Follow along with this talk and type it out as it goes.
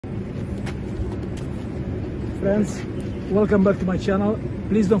Friends, welcome back to my channel.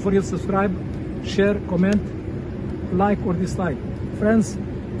 Please don't forget to subscribe, share, comment, like or dislike. Friends,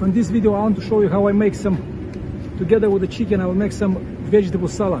 on this video I want to show you how I make some, together with the chicken, I will make some vegetable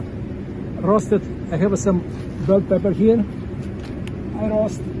salad. Roasted, I have some bell pepper here. I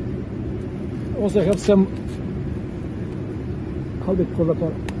roast. Also have some, how do you call that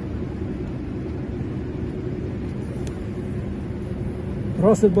one?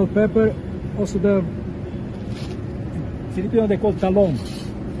 Roasted bell pepper. Also the Filipino they call talong.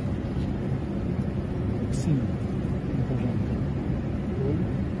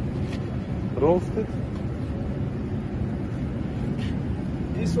 Roasted.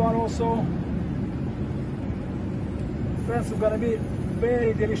 This one also, friends, is gonna be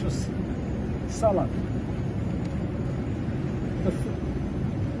very delicious salad.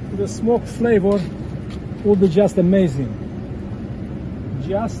 The smoked flavor will be just amazing.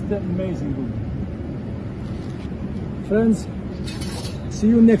 Just amazing good. Friends, see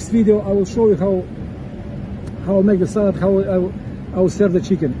you next video. I will show you how I'll make the salad, how I will serve the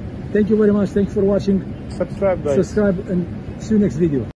chicken. Thank you very much. Thank you for watching. Subscribe, guys. Subscribe and see you next video.